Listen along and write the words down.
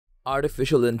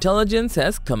Artificial intelligence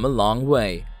has come a long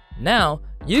way. Now,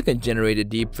 you can generate a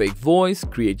deepfake voice,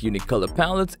 create unique color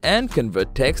palettes, and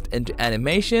convert text into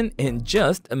animation in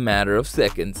just a matter of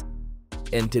seconds.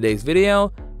 In today's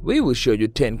video, we will show you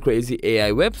 10 crazy AI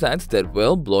websites that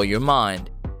will blow your mind.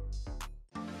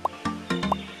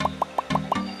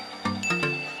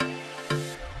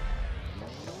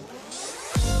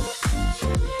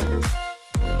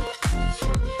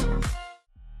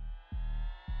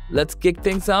 Let's kick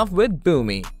things off with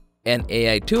Boomy, an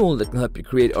AI tool that can help you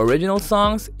create original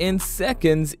songs in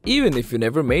seconds even if you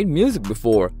never made music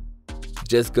before.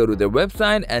 Just go to their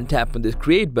website and tap on this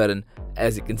create button.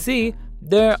 As you can see,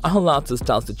 there are lots of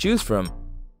styles to choose from.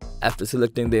 After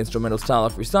selecting the instrumental style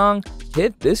of your song,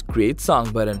 hit this create song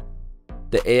button.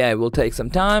 The AI will take some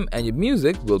time and your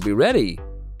music will be ready.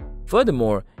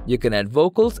 Furthermore, you can add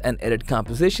vocals and edit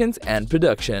compositions and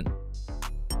production.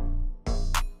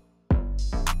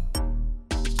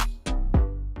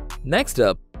 Next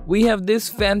up, we have this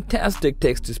fantastic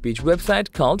text-to-speech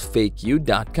website called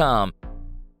FakeYou.com.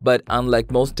 But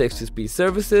unlike most text-to-speech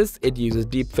services, it uses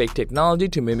deepfake technology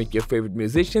to mimic your favorite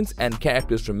musicians and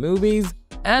characters from movies,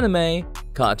 anime,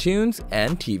 cartoons,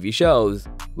 and TV shows.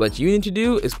 What you need to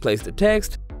do is place the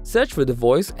text, search for the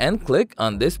voice, and click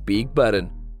on this speak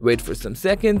button. Wait for some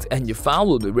seconds and your file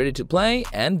will be ready to play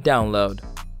and download.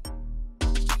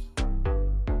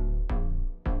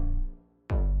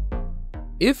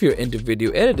 If you're into video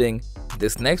editing,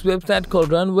 this next website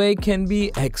called Runway can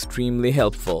be extremely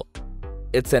helpful.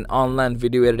 It's an online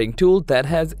video editing tool that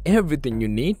has everything you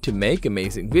need to make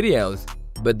amazing videos.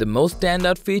 But the most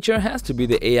standout feature has to be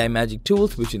the AI magic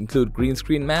tools, which include green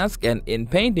screen mask and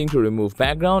in-painting to remove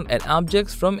background and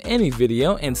objects from any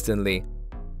video instantly.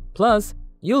 Plus,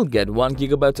 you'll get 1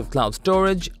 GB of cloud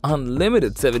storage,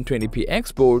 unlimited 720p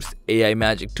exports, AI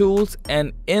magic tools,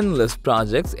 and endless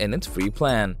projects in its free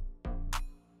plan.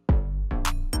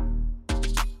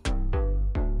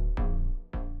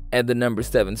 At the number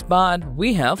 7 spot,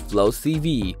 we have Flow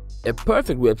CV, a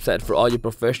perfect website for all you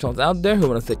professionals out there who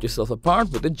want to set yourself apart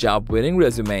with a job-winning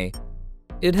resume.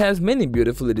 It has many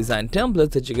beautifully designed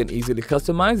templates that you can easily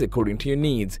customize according to your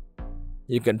needs.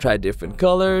 You can try different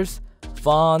colors,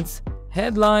 fonts,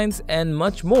 headlines, and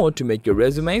much more to make your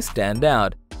resume stand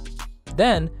out.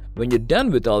 Then, when you're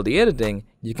done with all the editing,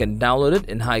 you can download it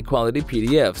in high-quality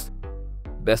PDFs.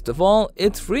 Best of all,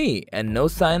 it's free and no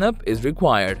sign-up is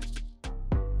required.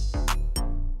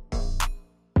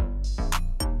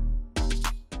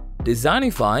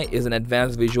 Designify is an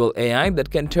advanced visual AI that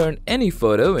can turn any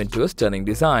photo into a stunning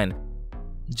design.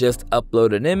 Just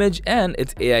upload an image and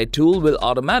its AI tool will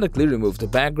automatically remove the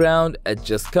background,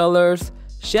 adjust colors,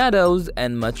 shadows,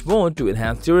 and much more to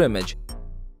enhance your image.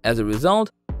 As a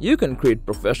result, you can create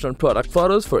professional product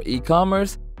photos for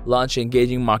e-commerce, launch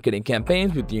engaging marketing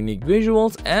campaigns with unique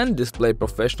visuals, and display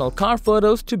professional car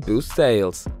photos to boost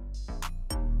sales.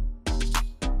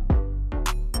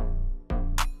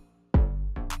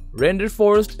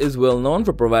 Renderforest is well known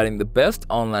for providing the best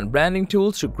online branding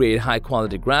tools to create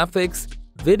high-quality graphics,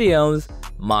 videos,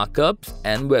 mockups,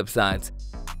 and websites.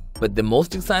 But the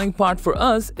most exciting part for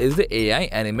us is the AI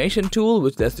animation tool,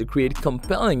 which lets you create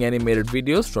compelling animated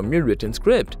videos from your written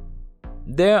script.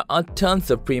 There are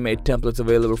tons of pre-made templates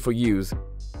available for use.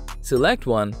 Select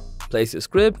one, place your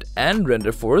script, and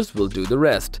Renderforest will do the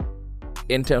rest.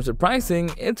 In terms of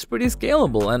pricing, it's pretty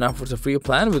scalable and offers a free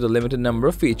plan with a limited number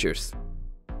of features.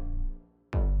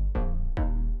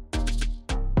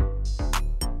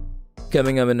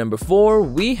 Coming up at number 4,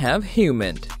 we have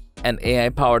Huemint, an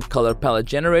AI-powered color palette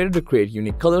generator to create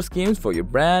unique color schemes for your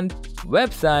brand,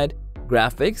 website,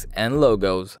 graphics, and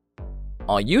logos.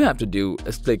 All you have to do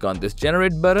is click on this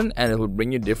generate button and it will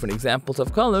bring you different examples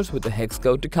of colors with a hex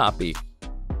code to copy.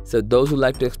 So those who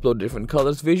like to explore different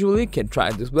colors visually can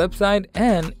try this website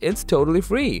and it's totally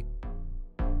free.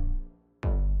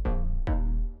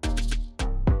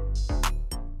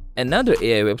 Another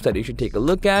AI website you should take a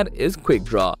look at is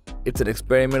Quickdraw. It's an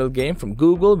experimental game from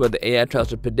Google where the AI tries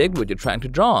to predict what you're trying to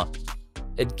draw.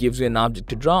 It gives you an object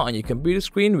to draw on your computer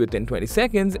screen within 20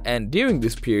 seconds, and during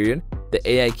this period, the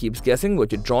AI keeps guessing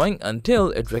what you're drawing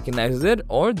until it recognizes it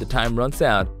or the time runs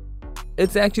out.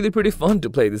 It's actually pretty fun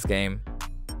to play this game.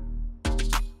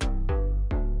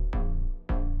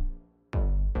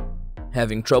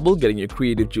 Having trouble getting your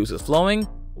creative juices flowing?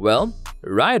 Well,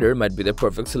 Ryder might be the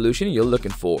perfect solution you're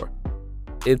looking for.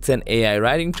 It's an AI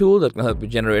writing tool that can help you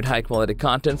generate high-quality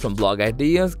content from blog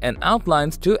ideas and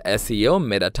outlines to SEO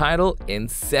meta title in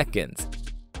seconds.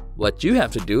 What you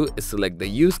have to do is select the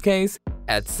use case,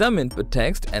 add some input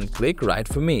text, and click Write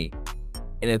for Me.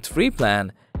 In its free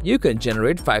plan, You can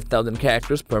generate 5,000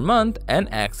 characters per month and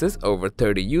access over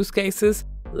 30 use cases,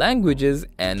 languages,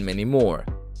 and many more.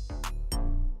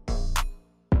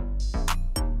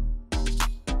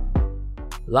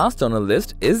 Last on our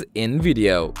list is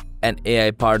InVideo, an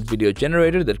AI-powered video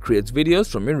generator that creates videos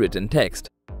from your written text.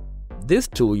 This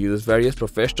tool uses various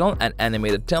professional and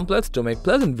animated templates to make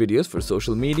pleasant videos for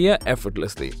social media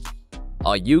effortlessly.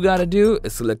 All you gotta do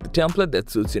is select the template that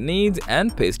suits your needs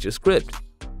and paste your script.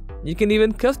 You can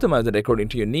even customize it according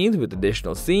to your needs with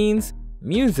additional scenes,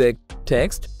 music,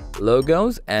 text,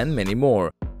 logos, and many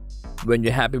more. When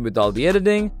you're happy with all the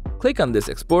editing, click on this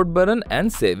export button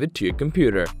and save it to your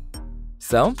computer.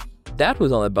 So, that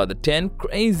was all about the 10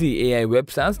 crazy AI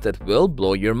websites that will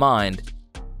blow your mind.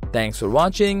 Thanks for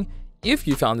watching. If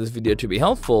you found this video to be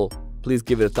helpful, please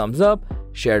give it a thumbs up,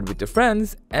 share it with your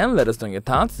friends, and let us know your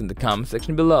thoughts in the comment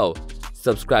section below.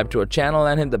 Subscribe to our channel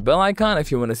and hit the bell icon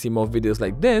if you want to see more videos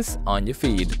like this on your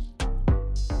feed.